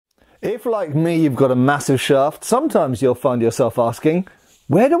If, like me, you've got a massive shaft, sometimes you'll find yourself asking,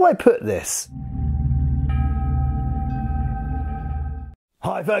 where do I put this?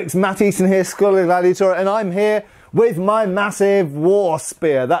 Hi folks, Matt Easton here, Schola Gladiatoria, and I'm here with my massive war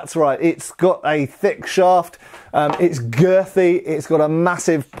spear. That's right, it's got a thick shaft, it's girthy, it's got a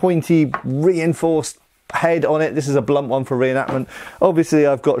massive pointy reinforced head on it. This is a blunt one for reenactment. Obviously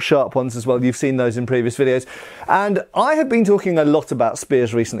I've got sharp ones as well, you've seen those in previous videos. And I have been talking a lot about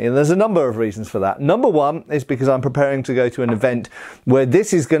spears recently, and there's a number of reasons for that. Number one is because I'm preparing to go to an event where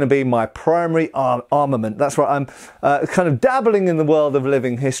this is going to be my primary armament. That's right, I'm kind of dabbling in the world of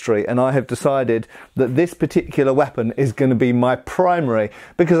living history, and I have decided that this particular weapon is going to be my primary,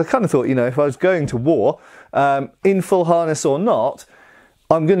 because I kind of thought, you know, if I was going to war, in full harness or not,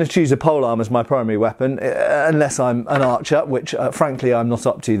 I'm going to choose a polearm as my primary weapon, unless I'm an archer, which frankly I'm not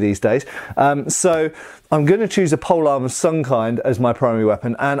up to these days. So I'm going to choose a polearm of some kind as my primary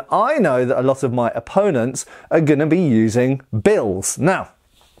weapon, and I know that a lot of my opponents are going to be using bills. Now,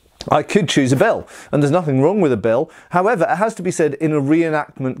 I could choose a bill, and there's nothing wrong with a bill. However, it has to be said, in a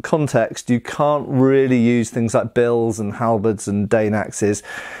reenactment context, you can't really use things like bills and halberds and Dane axes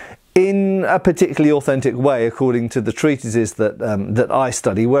in a particularly authentic way, according to the treatises that that I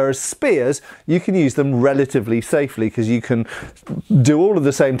study, whereas spears, you can use them relatively safely because you can do all of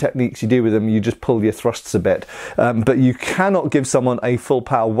the same techniques you do with them, you just pull your thrusts a bit. But you cannot give someone a full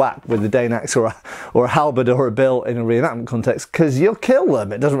power whack with a Dane axe or a halberd or a bill in a reenactment context, because you'll kill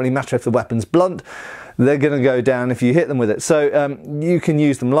them. It doesn't really matter if the weapon's blunt. They're going to go down if you hit them with it. So you can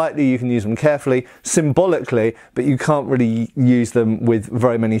use them lightly, you can use them carefully, symbolically, but you can't really use them with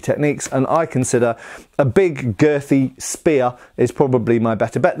very many techniques. And I consider a big girthy spear is probably my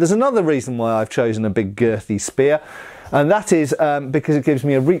better bet. There's another reason why I've chosen a big girthy spear, and that is because it gives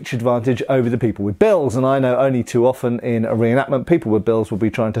me a reach advantage over the people with bills. And I know only too often in a reenactment, people with bills will be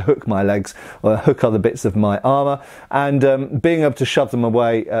trying to hook my legs or hook other bits of my armour, and being able to shove them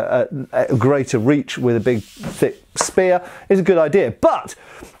away at greater reach with a big thick spear is a good idea. But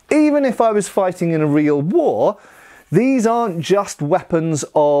even if I was fighting in a real war, these aren't just weapons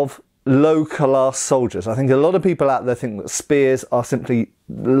of low-class soldiers. I think a lot of people out there think that spears are simply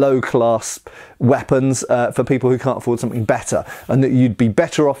low-class weapons for people who can't afford something better, and that you'd be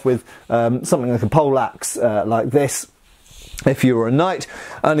better off with something like a poleaxe like this if you were a knight.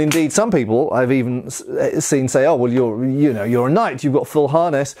 And indeed, some people I've even seen say, "Oh, well, you're a knight. You've got full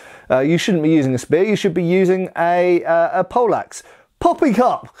harness. You shouldn't be using a spear. You should be using a poleaxe."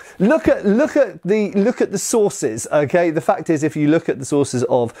 Poppycock! Look at the sources. Okay, the fact is, if you look at the sources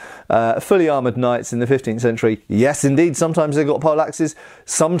of fully armoured knights in the 15th century, yes, indeed, sometimes they've got poleaxes.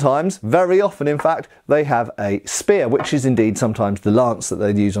 Sometimes, very often, in fact, they have a spear, which is indeed sometimes the lance that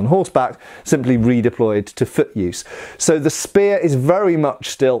they'd use on horseback, simply redeployed to foot use. So the spear is very much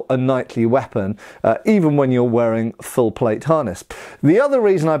still a knightly weapon, even when you're wearing full plate harness. The other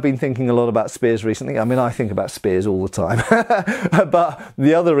reason I've been thinking a lot about spears recently, I mean, I think about spears all the time. But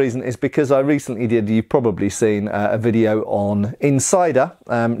the other reason is because I recently did, you've probably seen a video on Insider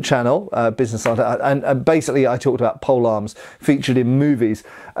channel, Business Insider, and basically I talked about polearms featured in movies.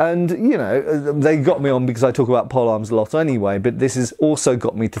 And, you know, they got me on because I talk about polearms a lot anyway, but this has also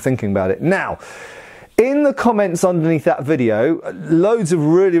got me to thinking about it. Now, in the comments underneath that video, loads of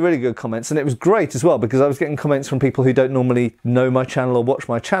really, really good comments, and it was great as well because I was getting comments from people who don't normally know my channel or watch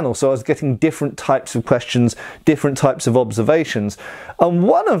my channel, so I was getting different types of questions, different types of observations, and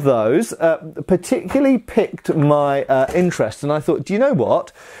one of those particularly piqued my interest, and I thought, do you know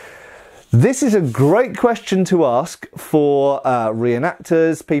what? This is a great question to ask for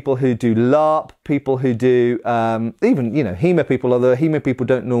reenactors, people who do LARP, people who do even, you know, HEMA people, although HEMA people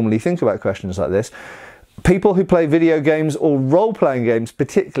don't normally think about questions like this. People who play video games or role-playing games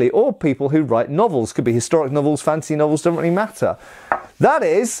particularly, or people who write novels. Could be historic novels, fantasy novels, doesn't really matter. That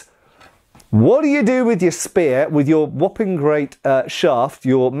is, what do you do with your spear, with your whopping great shaft,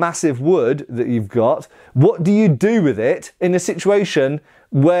 your massive wood that you've got? What do you do with it in a situation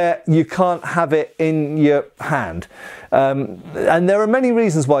where you can't have it in your hand? And there are many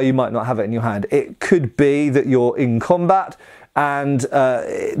reasons why you might not have it in your hand. It could be that you're in combat and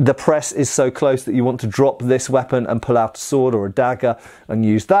the press is so close that you want to drop this weapon and pull out a sword or a dagger and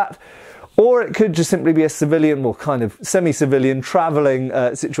use that. Or it could just simply be a civilian, or kind of semi-civilian travelling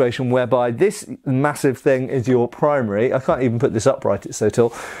situation whereby this massive thing is your primary. I can't even put this upright, it's so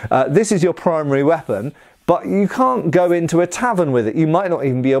tall. This is your primary weapon, but you can't go into a tavern with it. You might not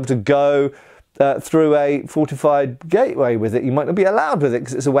even be able to go through a fortified gateway with it. You might not be allowed with it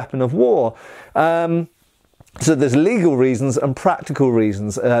because it's a weapon of war. So there's legal reasons and practical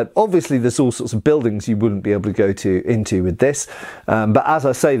reasons. Obviously, there's all sorts of buildings you wouldn't be able to go into with this. But as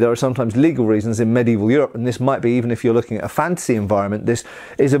I say, there are sometimes legal reasons in medieval Europe, and this might be even if you're looking at a fantasy environment. This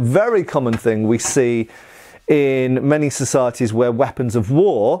is a very common thing we see in many societies where weapons of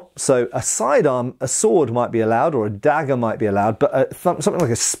war, so a sidearm, a sword might be allowed, or a dagger might be allowed, but something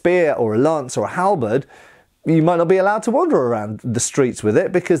like a spear or a lance or a halberd, you might not be allowed to wander around the streets with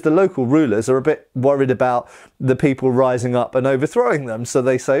it because the local rulers are a bit worried about the people rising up and overthrowing them. So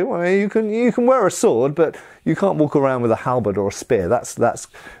they say, well, you can wear a sword, but you can't walk around with a halberd or a spear. That's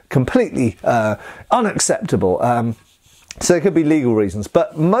completely unacceptable. So there could be legal reasons,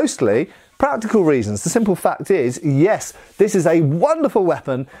 but mostly practical reasons. The simple fact is, yes, this is a wonderful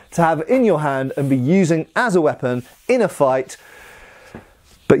weapon to have in your hand and be using as a weapon in a fight.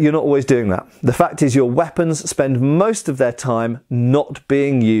 But you're not always doing that. The fact is your weapons spend most of their time not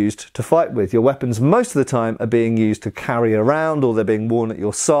being used to fight with. Your weapons most of the time are being used to carry around, or they're being worn at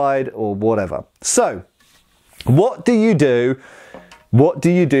your side or whatever. So what do you do? What do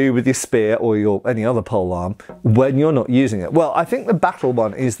you do with your spear or any other polearm when you're not using it? Well, I think the battle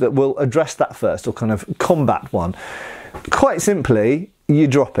one is that we'll address that first, or kind of combat one. Quite simply, you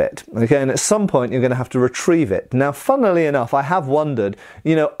drop it, okay, and at some point you're going to have to retrieve it. Now, funnily enough, I have wondered,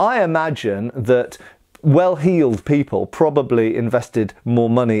 I imagine that well-heeled people probably invested more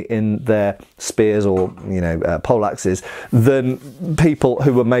money in their spears or, poleaxes than people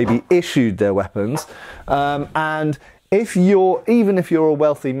who were maybe issued their weapons. And even if you're a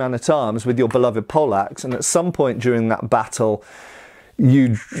wealthy man-at-arms with your beloved poleaxe, and at some point during that battle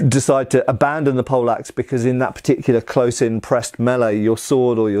you decide to abandon the poleaxe because in that particular close-in pressed melee your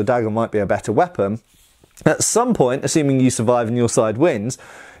sword or your dagger might be a better weapon, at some point, assuming you survive and your side wins,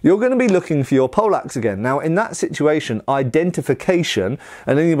 you're going to be looking for your poleaxe again. Now, in that situation, identification,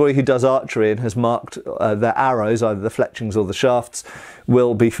 and anybody who does archery and has marked their arrows, either the fletchings or the shafts,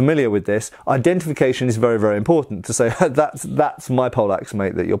 will be familiar with this. Identification is very, very important to say, that's my poleaxe,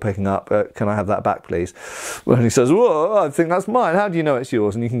 mate, that you're picking up. Can I have that back, please? When he says, whoa, I think that's mine. How do you know it's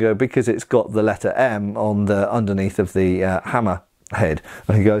yours? And you can go, because it's got the letter M on the underneath of the hammer head.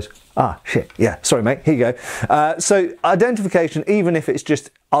 And he goes, shit, yeah, sorry mate, here you go. So identification, even if it's just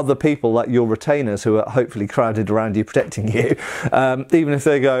other people like your retainers who are hopefully crowded around you protecting you, even if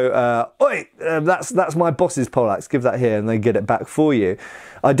they go, oi, that's my boss's poleaxe, give that here, and they get it back for you.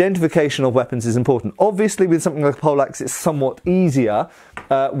 Identification of weapons is important. Obviously with something like a poleaxe it's somewhat easier.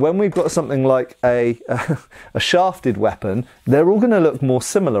 When we've got something like a shafted weapon, they're all going to look more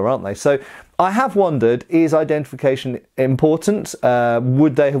similar, aren't they? So I have wondered, is identification important?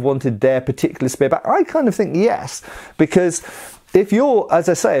 Would they have wanted their particular spear back? I kind of think yes, because if you're, as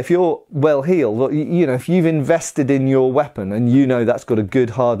I say, if you're well heeled, if you've invested in your weapon and that's got a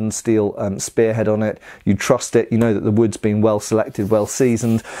good hardened steel spearhead on it, you trust it, that the wood's been well selected, well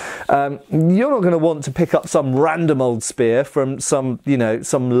seasoned, you're not going to want to pick up some random old spear from some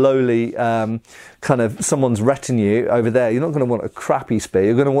lowly kind of someone's retinue over there. You're not going to want a crappy spear.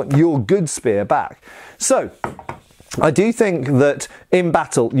 You're going to want your good spear back. So I do think that in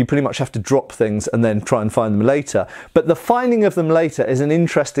battle you pretty much have to drop things and then try and find them later, but the finding of them later is an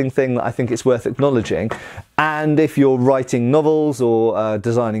interesting thing that I think it's worth acknowledging. And if you're writing novels or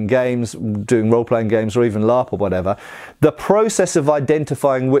designing games, doing role-playing games, or even LARP or whatever, the process of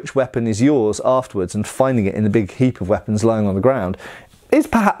identifying which weapon is yours afterwards and finding it in the big heap of weapons lying on the ground is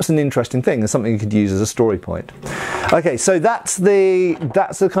perhaps an interesting thing and something you could use as a story point. Okay, so that's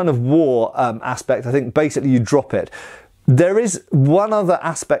the kind of war aspect. I think basically you drop it. There is one other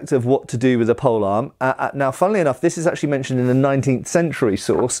aspect of what to do with a polearm. Now, funnily enough, this is actually mentioned in the 19th century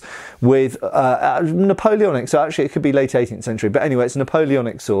source with Napoleonic, so actually it could be late 18th century, but anyway, it's a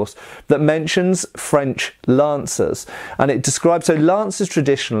Napoleonic source that mentions French lancers. And it describes, so lancers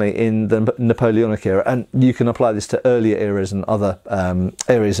traditionally in the Napoleonic era, and you can apply this to earlier eras and other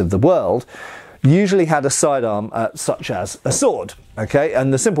areas of the world, usually had a sidearm such as a sword, okay?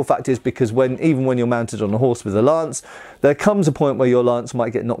 And the simple fact is because even when you're mounted on a horse with a lance, there comes a point where your lance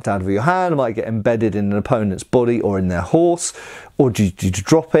might get knocked out of your hand, might get embedded in an opponent's body or in their horse, or you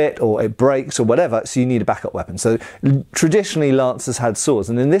drop it, or it breaks or whatever, so you need a backup weapon. So traditionally lancers had swords,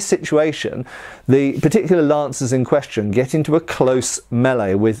 and in this situation the particular lancers in question get into a close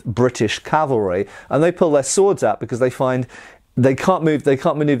melee with British cavalry, and they pull their swords out because they find they can't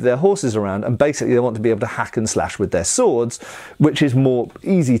maneuver their horses around, and basically they want to be able to hack and slash with their swords, which is more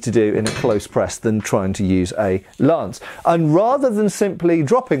easy to do in a close press than trying to use a lance. And rather than simply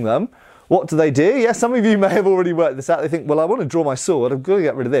dropping them, what do? Yeah, some of you may have already worked this out. They think, well, I want to draw my sword, I've got to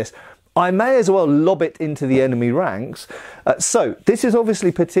get rid of this. I may as well lob it into the enemy ranks. So this is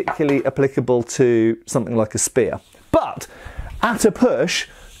obviously particularly applicable to something like a spear. But at a push,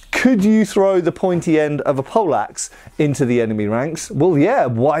 could you throw the pointy end of a poleaxe into the enemy ranks? Well, yeah,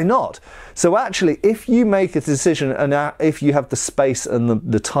 why not? So actually, if you make a decision and if you have the space and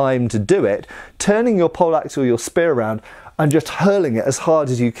the time to do it, turning your poleaxe or your spear around and just hurling it as hard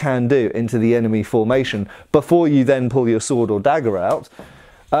as you can do into the enemy formation before you then pull your sword or dagger out,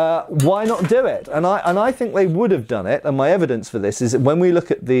 why not do it? And I think they would have done it, and my evidence for this is that when we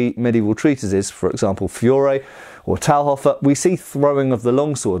look at the medieval treatises, for example, Fiore or Talhofer, we see throwing of the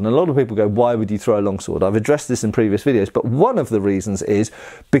longsword, and a lot of people go, why would you throw a longsword? I've addressed this in previous videos, but one of the reasons is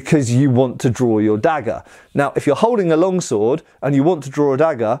because you want to draw your dagger. Now, if you're holding a longsword and you want to draw a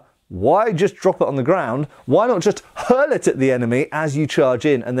dagger, why just drop it on the ground? Why not just hurl it at the enemy as you charge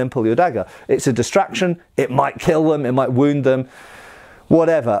in and then pull your dagger? It's a distraction, it might kill them, it might wound them,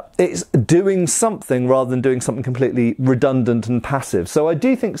 whatever. It's doing something rather than doing something completely redundant and passive. So I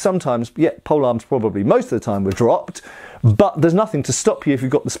do think sometimes, yeah, polearms probably most of the time were dropped, but there's nothing to stop you if you've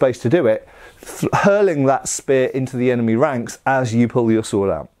got the space to do it, hurling that spear into the enemy ranks as you pull your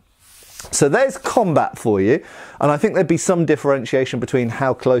sword out. So there's combat for you, and I think there'd be some differentiation between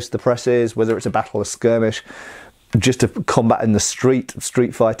how close the press is, whether it's a battle or skirmish, just a combat in the street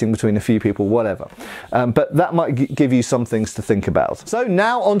fighting between a few people, whatever. But that might give you some things to think about. So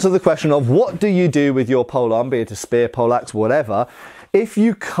now onto the question of what do you do with your polearm, be it a spear, poleaxe, whatever, if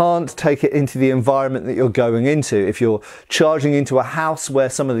you can't take it into the environment that you're going into. If you're charging into a house where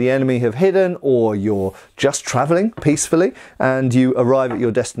some of the enemy have hidden, or you're just traveling peacefully and you arrive at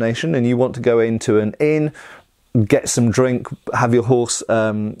your destination and you want to go into an inn, get some drink, have your horse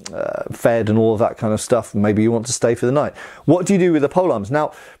fed and all of that kind of stuff. Maybe you want to stay for the night. What do you do with the polearms?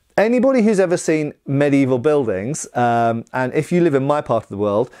 Now, anybody who's ever seen medieval buildings, and if you live in my part of the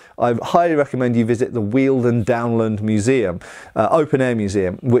world, I highly recommend you visit the Weald and Downland Museum, open air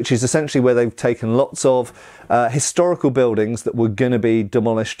museum, which is essentially where they've taken lots of historical buildings that were going to be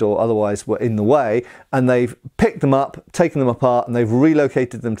demolished or otherwise were in the way, and they've picked them up, taken them apart, and they've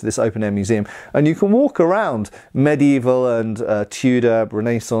relocated them to this open air museum. And you can walk around medieval and Tudor,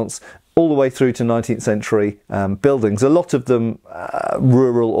 Renaissance, all the way through to 19th century buildings, a lot of them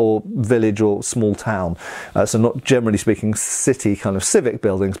rural or village or small town. So not generally speaking city kind of civic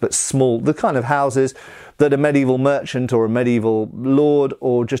buildings, but small, the kind of houses that a medieval merchant or a medieval lord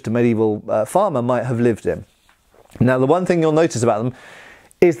or just a medieval farmer might have lived in. Now, the one thing you'll notice about them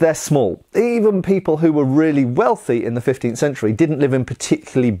is they're small. Even people who were really wealthy in the 15th century didn't live in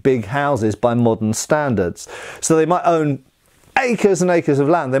particularly big houses by modern standards. So they might own acres and acres of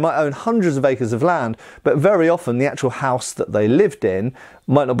land. They might own hundreds of acres of land, but very often the actual house that they lived in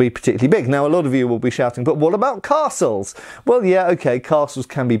might not be particularly big. Now, a lot of you will be shouting, but what about castles? Well, yeah, okay, castles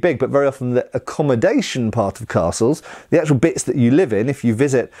can be big, but very often the accommodation part of castles, the actual bits that you live in, if you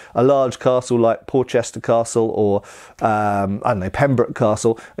visit a large castle like Porchester Castle or, I don't know, Pembroke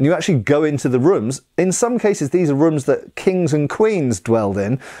Castle, and you actually go into the rooms, in some cases these are rooms that kings and queens dwelled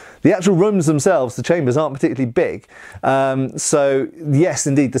in. The actual rooms themselves, the chambers, aren't particularly big. So yes,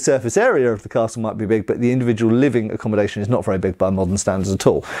 indeed, the surface area of the castle might be big, but the individual living accommodation is not very big by modern standards at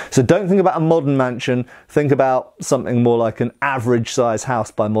all. So don't think about a modern mansion, think about something more like an average size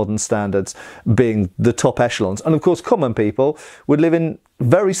house by modern standards being the top echelons. And of course, common people would live in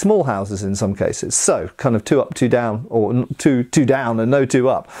very small houses in some cases. So kind of 2 up, 2 down, or two down and no 2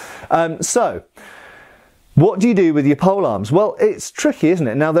 up. So what do you do with your polearms? Well, it's tricky, isn't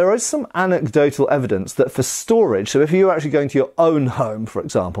it? Now, there is some anecdotal evidence that for storage, so if you're actually going to your own home, for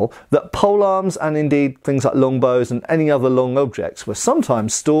example, that polearms and indeed things like longbows and any other long objects were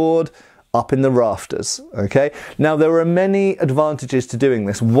sometimes stored up in the rafters, okay? Now, there are many advantages to doing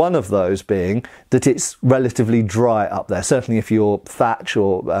this, one of those being that it's relatively dry up there. Certainly if your thatch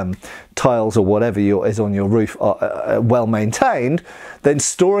or tiles or whatever is on your roof are well maintained, then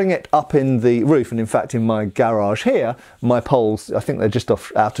storing it up in the roof, and in fact in my garage here, my poles, I think they're just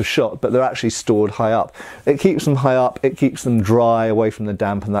out of shot, but they're actually stored high up. It keeps them high up, it keeps them dry, away from the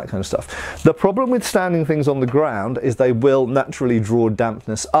damp and that kind of stuff. The problem with standing things on the ground is they will naturally draw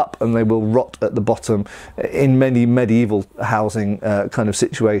dampness up and they will rot at the bottom in many medieval housing kind of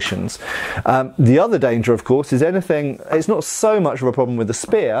situations. The other danger, of course, is anything, it's not so much of a problem with the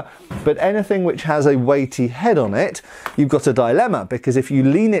spear, but anything which has a weighty head on it, you've got a dilemma, because if you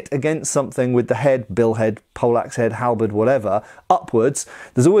lean it against something with the head, bill head, poleaxe head, halberd, whatever, upwards,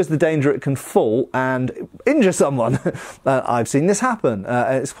 there's always the danger it can fall and injure someone. I've seen this happen.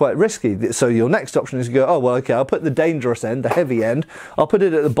 It's quite risky. So your next option is to go, oh, well, okay, I'll put the dangerous end, the heavy end, I'll put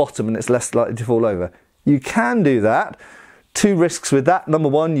it at the bottom and it's less likely to fall over. You can do that. Two risks with that. Number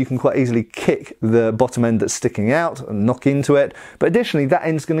one, you can quite easily kick the bottom end that's sticking out and knock into it. But additionally, that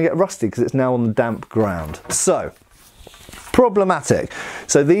end's going to get rusty because it's now on the damp ground. So, problematic.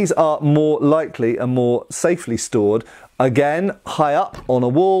 So these are more likely and more safely stored, again, high up on a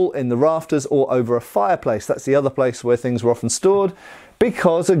wall, in the rafters, or over a fireplace. That's the other place where things were often stored,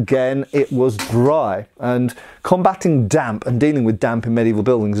 because again, it was dry, and combating damp and dealing with damp in medieval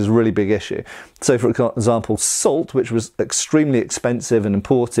buildings is a really big issue. So for example, salt, which was extremely expensive and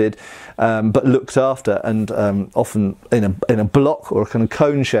imported, but looked after, and often in a block or a kind of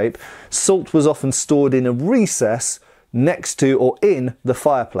cone shape, salt was often stored in a recess next to or in the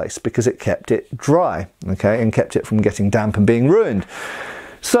fireplace because it kept it dry, okay, and kept it from getting damp and being ruined.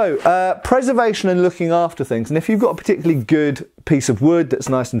 So, preservation and looking after things. And if you've got a particularly good piece of wood that's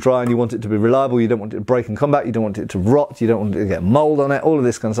nice and dry and you want it to be reliable, you don't want it to break in combat, you don't want it to rot, you don't want it to get mold on it, all of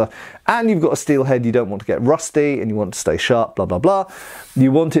this kind of stuff, and you've got a steel head, you don't want to get rusty and you want to stay sharp, blah, blah, blah,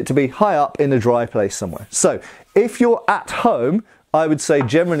 you want it to be high up in a dry place somewhere. So, if you're at home, I would say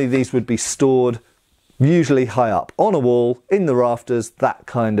generally these would be stored usually high up on a wall, in the rafters, that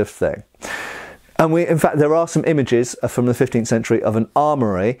kind of thing. And in fact, there are some images from the 15th century of an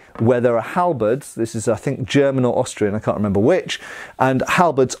armoury where there are halberds. This is, I think, German or Austrian, I can't remember which. And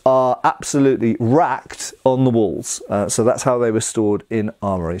halberds are absolutely racked on the walls. So that's how they were stored in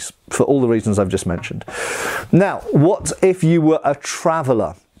armouries, for all the reasons I've just mentioned. Now, what if you were a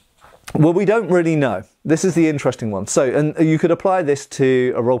traveller? Well, we don't really know. This is the interesting one. So, and you could apply this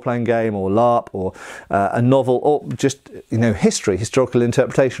to a role-playing game or LARP or a novel or just, you know, history, historical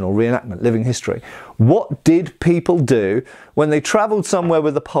interpretation or reenactment, living history. What did people do when they travelled somewhere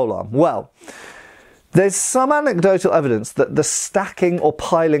with a polearm? Well, there's some anecdotal evidence that the stacking or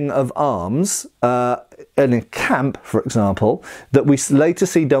piling of arms in a camp, for example, that we later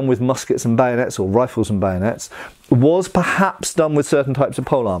see done with muskets and bayonets or rifles and bayonets, was perhaps done with certain types of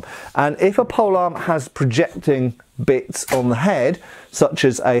polearm. And if a polearm has projecting bits on the head, such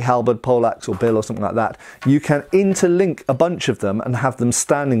as a halberd, poleaxe or bill or something like that, you can interlink a bunch of them and have them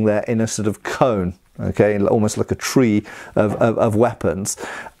standing there in a sort of cone, okay, almost like a tree of weapons.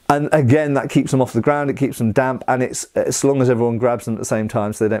 And again, that keeps them off the ground, it keeps them damp, and it's, as long as everyone grabs them at the same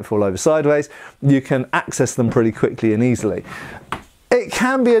time so they don't fall over sideways, you can access them pretty quickly and easily. It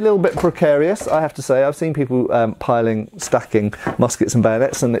can be a little bit precarious, I have to say. I've seen people stacking muskets and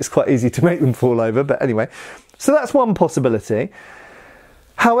bayonets, and it's quite easy to make them fall over, but anyway. So that's one possibility.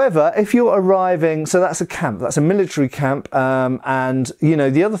 However, if you're arriving, so that's a camp, that's a military camp, and, you know,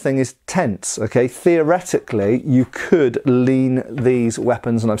 the other thing is tents, okay? Theoretically, you could lean these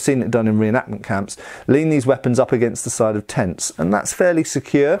weapons, and I've seen it done in reenactment camps, lean these weapons up against the side of tents, and that's fairly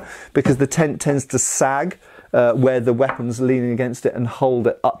secure because the tent tends to sag where the weapon's leaning against it and hold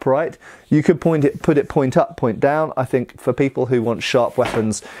it upright. You could put it point up, point down. I think for people who want sharp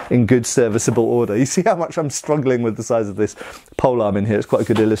weapons in good serviceable order. You see how much I'm struggling with the size of this polearm in here. It's quite a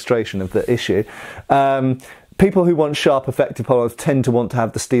good illustration of the issue. People who want sharp, effective polearms tend to want to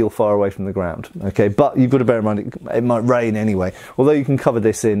have the steel far away from the ground. Okay, but you've got to bear in mind it might rain anyway. Although you can cover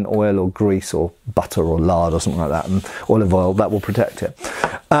this in oil or grease or butter or lard or something like that, and olive oil, that will protect it.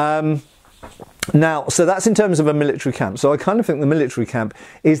 Now, so that's in terms of a military camp. So I kind of think the military camp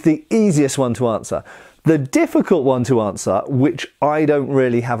is the easiest one to answer. The difficult one to answer, which I don't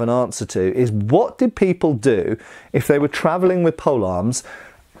really have an answer to, is what did people do if they were travelling with polearms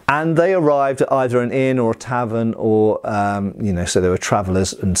and they arrived at either an inn or a tavern or, you know, so they were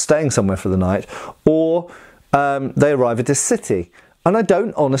travellers and staying somewhere for the night, or they arrive at a city. And I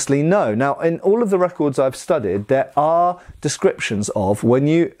don't honestly know. Now, in all of the records I've studied, there are descriptions of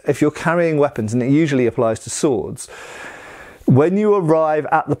if you're carrying weapons, and it usually applies to swords, when you arrive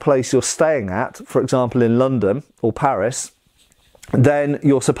at the place you're staying at, for example in London or Paris, then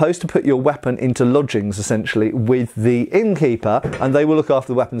you're supposed to put your weapon into lodgings, essentially, with the innkeeper, and they will look after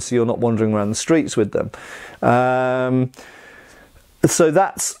the weapons so you're not wandering around the streets with them. So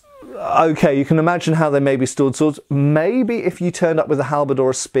that's okay. You can imagine how they maybe stored swords. Maybe if you turned up with a halberd or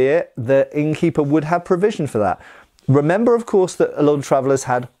a spear, the innkeeper would have provision for that. Remember, of course, that a lot of travellers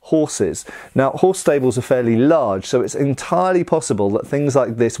had horses. Now, horse stables are fairly large, so it's entirely possible that things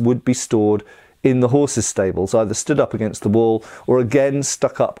like this would be stored in the horses' stables, either stood up against the wall or again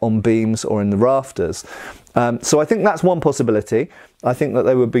stuck up on beams or in the rafters. So I think that's one possibility. I think that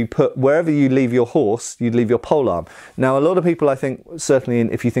they would be put wherever you leave your horse, you'd leave your polearm. Now, a lot of people, I think, certainly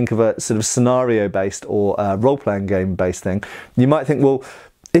if you think of a sort of scenario-based or role-playing game-based thing, you might think, well,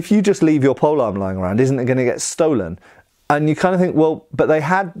 if you just leave your polearm lying around, isn't it going to get stolen? And you kind of think, well, but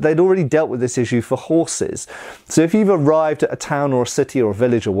they'd already dealt with this issue for horses. So if you've arrived at a town or a city or a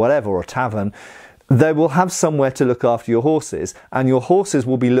village or whatever, or a tavern, they will have somewhere to look after your horses, and your horses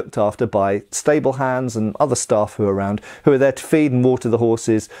will be looked after by stable hands and other staff who are around, who are there to feed and water the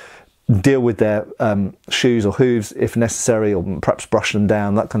horses, deal with their shoes or hooves if necessary, or perhaps brush them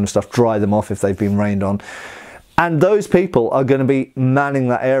down, that kind of stuff, dry them off if they've been rained on. And those people are going to be manning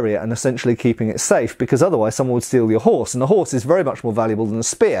that area and essentially keeping it safe, because otherwise someone would steal your horse, and a horse is very much more valuable than a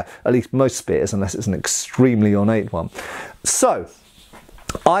spear, at least most spears, unless it's an extremely ornate one. So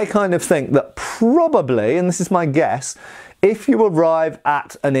I kind of think that probably, and this is my guess, if you arrive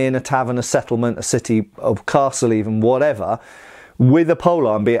at an inn, a tavern, a settlement, a city, a castle even, whatever, with a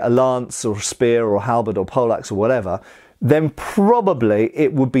polearm, be it a lance or a spear or a halberd or poleaxe or whatever, then probably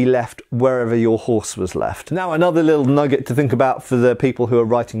it would be left wherever your horse was left. Now, another little nugget to think about for the people who are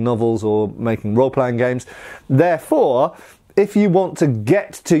writing novels or making role-playing games. Therefore, if you want to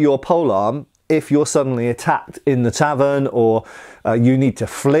get to your polearm, if you're suddenly attacked in the tavern, or you need to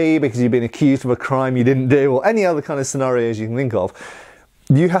flee because you've been accused of a crime you didn't do, or any other kind of scenarios you can think of,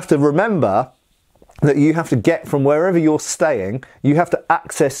 you have to remember that you have to get from wherever you're staying, you have to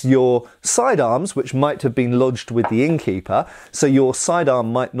access your sidearms, which might have been lodged with the innkeeper, so your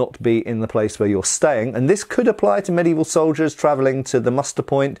sidearm might not be in the place where you're staying. And this could apply to medieval soldiers travelling to the muster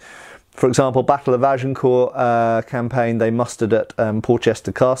point. For example, Battle of Agincourt campaign, they mustered at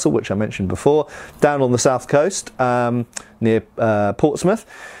Porchester Castle, which I mentioned before, down on the south coast near Portsmouth.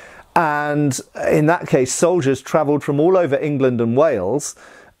 And in that case, soldiers travelled from all over England and Wales,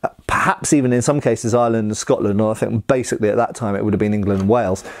 perhaps even in some cases Ireland and Scotland, or I think basically at that time it would have been England and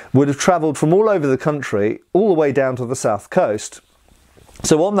Wales, would have travelled from all over the country all the way down to the south coast.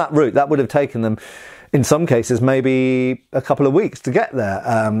 So on that route, that would have taken them, in some cases, maybe a couple of weeks to get there,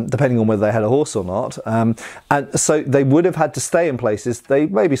 depending on whether they had a horse or not. And so they would have had to stay in places. They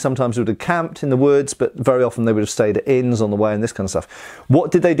maybe sometimes would have camped in the woods, but very often they would have stayed at inns on the way and this kind of stuff.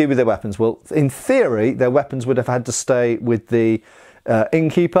 What did they do with their weapons? Well, in theory, their weapons would have had to stay with the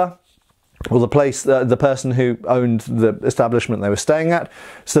innkeeper, or the place, the person who owned the establishment they were staying at.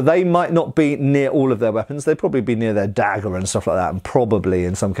 So they might not be near all of their weapons. They'd probably be near their dagger and stuff like that, and probably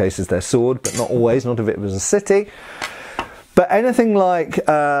in some cases their sword, but not always, not if it was a city. But anything like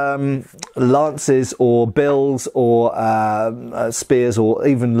lances or bills or spears or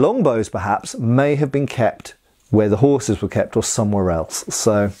even longbows perhaps may have been kept where the horses were kept or somewhere else.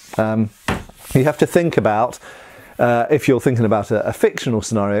 So you have to think about, if you're thinking about a fictional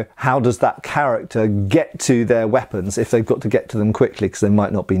scenario, how does that character get to their weapons if they've got to get to them quickly because they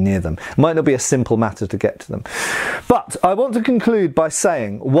might not be near them? It might not be a simple matter to get to them. But I want to conclude by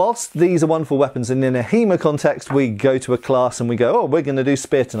saying, whilst these are wonderful weapons, and in a HEMA context we go to a class and we go, oh, we're going to do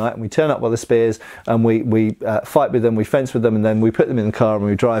spear tonight, and we turn up with the spears and we fight with them, we fence with them, and then we put them in the car and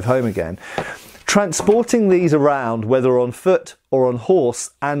we drive home again. Transporting these around, whether on foot or on horse,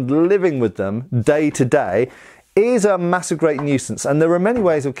 and living with them day to day is a massive great nuisance. And there are many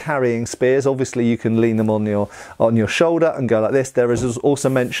ways of carrying spears. Obviously you can lean them on your shoulder and go like this. There is also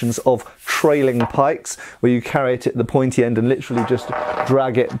mentions of trailing pikes, where you carry it at the pointy end and literally just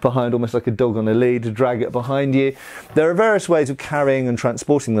drag it behind, almost like a dog on a lead, drag it behind you. There are various ways of carrying and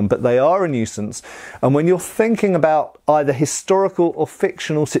transporting them, but they are a nuisance. And when you're thinking about either historical or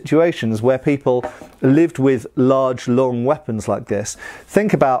fictional situations where people lived with large, long weapons like this,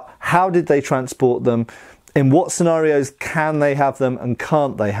 think about how did they transport them, in what scenarios can they have them and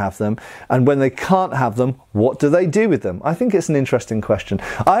can't they have them? And when they can't have them, what do they do with them? I think it's an interesting question.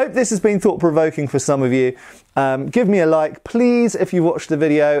 I hope this has been thought-provoking for some of you. Give me a like, please, if you watched the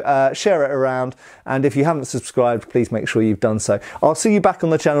video, share it around. And if you haven't subscribed, please make sure you've done so. I'll see you back on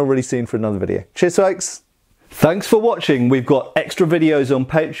the channel really soon for another video. Cheers, folks. Thanks for watching. We've got extra videos on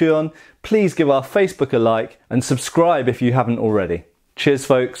Patreon. Please give our Facebook a like and subscribe if you haven't already. Cheers,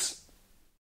 folks.